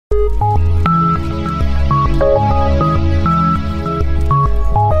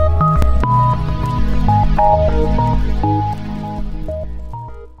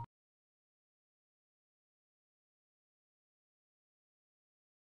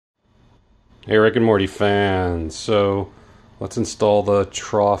Hey Rick and Morty fans, so let's install the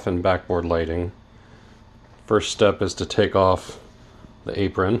trough and backboard lighting. First step is to take off the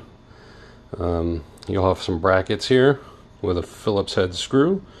apron. You'll have some brackets here with a Phillips head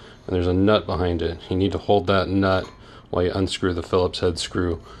screw, and there's a nut behind it. You need to hold that nut while you unscrew the Phillips head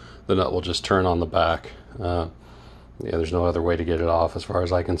screw. The nut will just turn on the back. There's no other way to get it off as far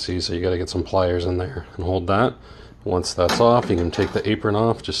as I can see, so you got to get some pliers in there and hold that. Once that's off, you can take the apron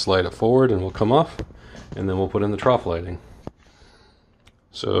off, just slide it forward and it'll come off, and then we'll put in the trough lighting.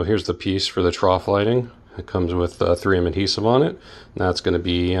 So here's the piece for the trough lighting. It comes with 3M adhesive on it. And that's going to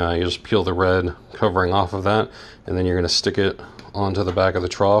be, you just peel the red covering off of that, and then you're going to stick it onto the back of the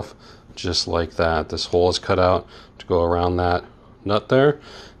trough, just like that. This hole is cut out to go around that nut there,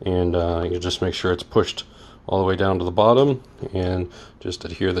 and you just make sure it's pushed all the way down to the bottom, and just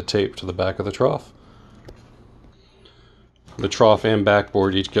adhere the tape to the back of the trough. The trough and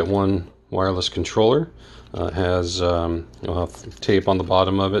backboard each get one wireless controller. It has you'll have tape on the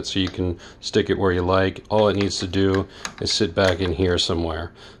bottom of it so you can stick it where you like. All it needs to do is sit back in here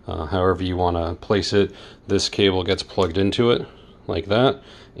somewhere. However you want to place it, this cable gets plugged into it like that,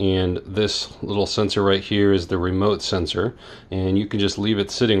 and this little sensor right here is the remote sensor, and you can just leave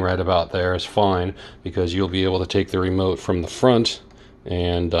it sitting right about there. It's fine, because you'll be able to take the remote from the front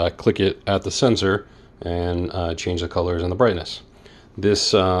and click it at the sensor and change the colors and the brightness.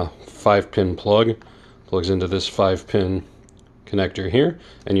 This 5-pin plug plugs into this 5-pin connector here,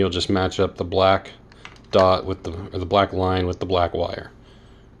 and you'll just match up the black dot with the black line with the black wire.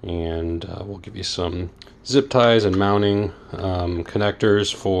 And we'll give you some zip ties and mounting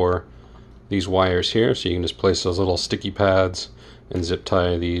connectors for these wires here, so you can just place those little sticky pads and zip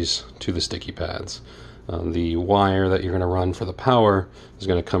tie these to the sticky pads. The wire that you're going to run for the power is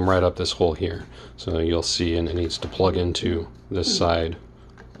going to come right up this hole here. So you'll see, and it needs to plug into this side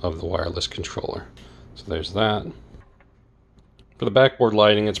of the wireless controller. So there's that. For the backboard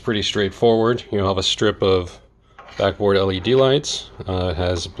lighting, it's pretty straightforward. You'll have a strip of backboard LED lights. It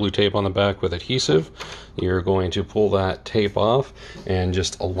has blue tape on the back with adhesive. You're going to pull that tape off and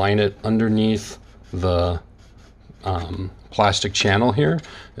just align it underneath the plastic channel here.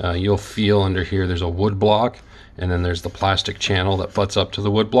 You'll feel under here there's a wood block, and then there's the plastic channel that butts up to the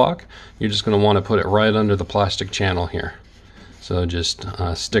wood block. You're just going to want to put it right under the plastic channel here. So just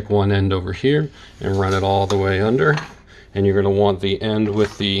stick one end over here and run it all the way under, and you're going to want the end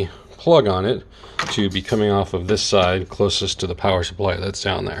with the plug on it to be coming off of this side closest to the power supply that's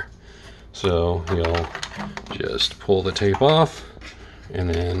down there. So you'll just pull the tape off and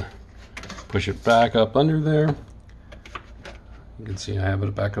then push it back up under there. You can see I have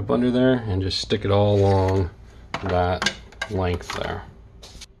it back up under there, and just stick it all along that length there.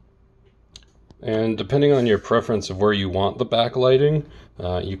 And depending on your preference of where you want the backlighting,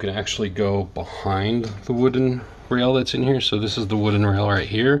 you can actually go behind the wooden rail that's in here. So this is the wooden rail right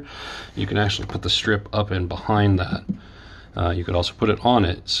here. You can actually put the strip up and behind that. You could also put it on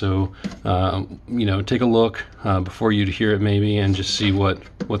it. So, take a look before you adhere it maybe, and just see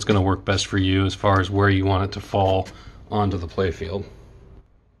what's going to work best for you as far as where you want it to fall onto the playfield.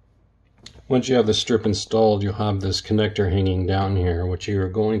 Once you have the strip installed, you'll have this connector hanging down here. What you're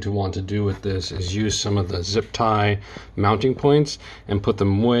going to want to do with this is use some of the zip tie mounting points and put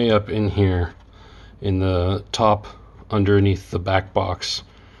them way up in here in the top underneath the back box,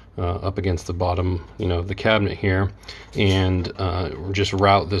 up against the bottom of the cabinet here, and just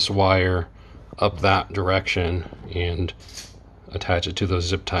route this wire up that direction and attach it to those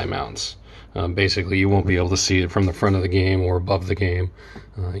zip tie mounts. Basically, you won't be able to see it from the front of the game or above the game.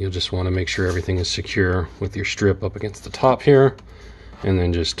 You'll just want to make sure everything is secure with your strip up against the top here, and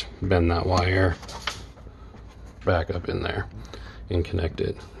then just bend that wire back up in there and connect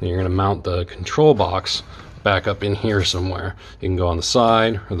it. And you're going to mount the control box back up in here somewhere. You can go on the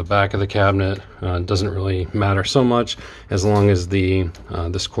side or the back of the cabinet. It doesn't really matter so much as long as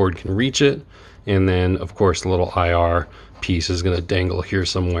this cord can reach it. And then, of course, the little IR piece is going to dangle here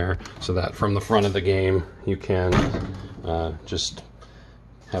somewhere, so that from the front of the game you can just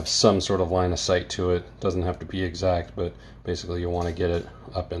have some sort of line of sight to it. Doesn't have to be exact, but basically you want to get it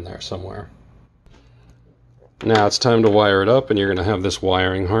up in there somewhere. Now it's time to wire it up, and you're going to have this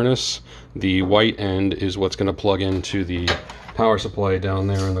wiring harness. The white end is what's going to plug into the power supply down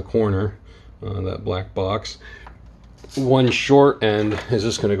there in the corner, that black box. One short end is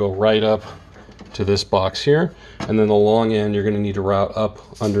just going to go right up to this box here, and then the long end you're going to need to route up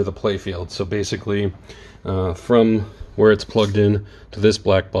under the playfield. So basically, from where it's plugged in to this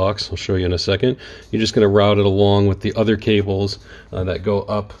black box, I'll show you in a second, you're just going to route it along with the other cables that go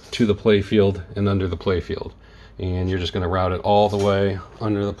up to the playfield and under the playfield. and you're just going to route it all the way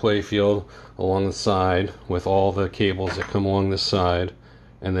under the play field along the side with all the cables that come along this side,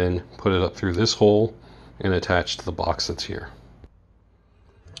 and then put it up through this hole and attach to the box that's here.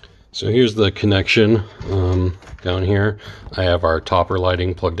 So here's the connection. Down here I have our topper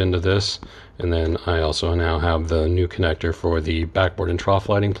lighting plugged into this, and then I also now have the new connector for the backboard and trough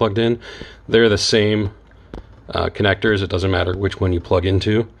lighting plugged in. They're the same connectors. It doesn't matter which one you plug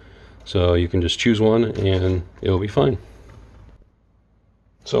into, so you can just choose one and it'll be fine.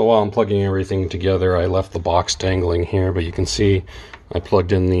 So while I'm plugging everything together, I left the box dangling here, but you can see I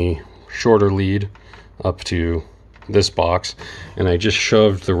plugged in the shorter lead up to this box, and I just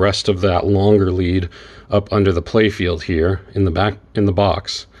shoved the rest of that longer lead up under the play field here in the back in the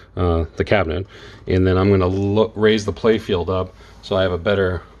box, the cabinet, and then I'm going to raise the play field up so I have a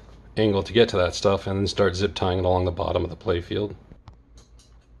better angle to get to that stuff, and then start zip tying it along the bottom of the play field.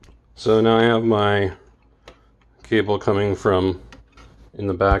 So now I have my cable coming from in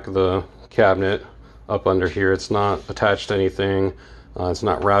the back of the cabinet up under here. It's not attached to anything. It's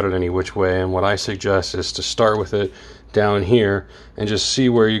not routed any which way, and what I suggest is to start with it down here and just see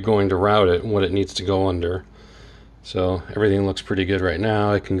where you're going to route it and what it needs to go under. So everything looks pretty good right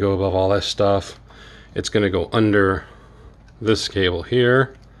now. It can go above all this stuff. It's going to go under this cable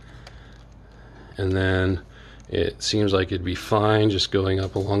here, and then it seems like it'd be fine just going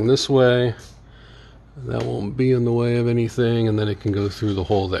up along this way. That won't be in the way of anything, and then it can go through the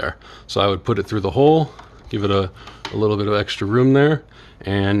hole there. So I would put it through the hole, give it a little bit of extra room there,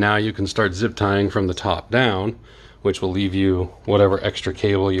 and now you can start zip tying from the top down, which will leave you whatever extra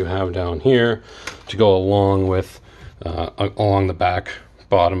cable you have down here to go along with along the back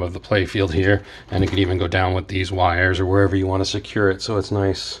bottom of the play field here, and it can even go down with these wires or wherever you want to secure it, so it's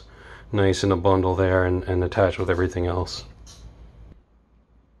nice in a bundle there and attached with everything else.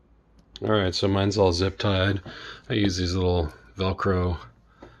 Alright, so mine's all zip tied. I use these little Velcro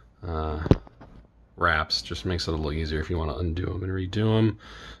wraps, just makes it a little easier if you want to undo them and redo them.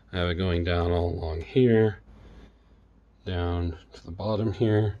 I have it going down all along here, down to the bottom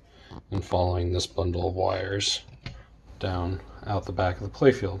here, and following this bundle of wires down out the back of the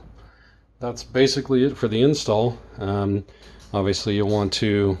playfield. That's basically it for the install. Obviously you'll want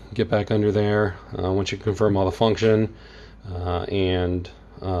to get back under there once you confirm all the function, and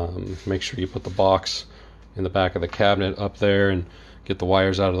make sure you put the box in the back of the cabinet up there and get the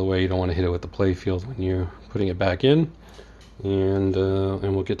wires out of the way. You don't want to hit it with the play field when you're putting it back in, and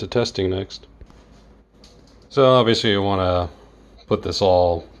we'll get to testing next. So obviously you want to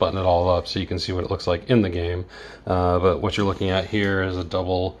button it all up so you can see what it looks like in the game, but what you're looking at here is a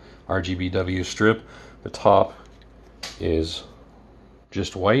double RGBW strip. The top is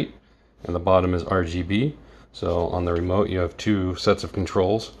just white and the bottom is RGB. So on the remote you have two sets of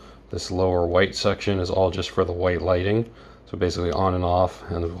controls. This lower white section is all just for the white lighting, so basically on and off,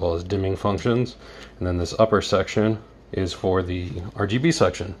 and as well as dimming functions. And then this upper section is for the RGB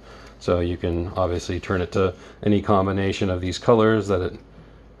section. So you can obviously turn it to any combination of these colors that it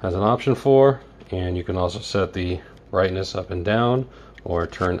has an option for, and you can also set the brightness up and down or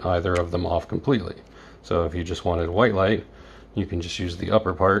turn either of them off completely. So if you just wanted white light, you can just use the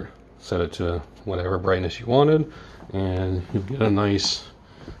upper part, set it to whatever brightness you wanted, and you get a nice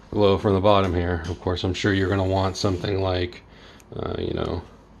glow from the bottom here. Of course, I'm sure you're going to want something like, you know,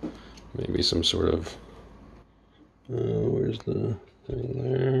 maybe some sort of, where's the thing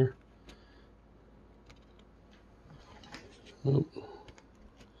there? Oh,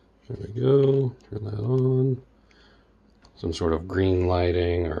 there we go. Turn that on. Some sort of green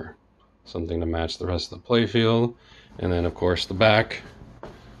lighting or something to match the rest of the playfield. And then, of course, the back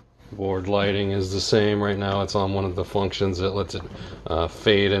board lighting is the same. Right now it's on one of the functions that lets it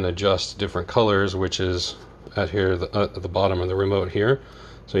fade and adjust different colors, which is at here at the bottom of the remote here.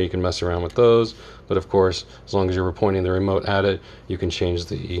 So you can mess around with those, but of course, as long as you're pointing the remote at it, you can change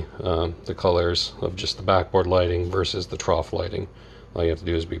the colors of just the backboard lighting versus the trough lighting. All you have to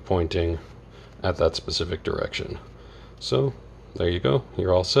do is be pointing at that specific direction. So there you go,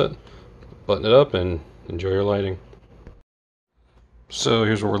 you're all set. Button it up and enjoy your lighting. So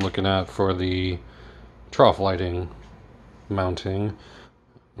here's what we're looking at for the trough lighting mounting.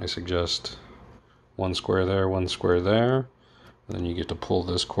 I suggest one square there, one square there. Then you get to pull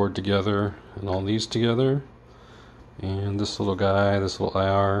this cord together and all these together. And this little guy, this little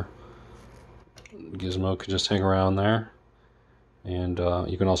IR gizmo could just hang around there. And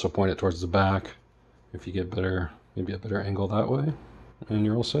you can also point it towards the back if you get maybe a better angle that way. And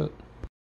you're all set.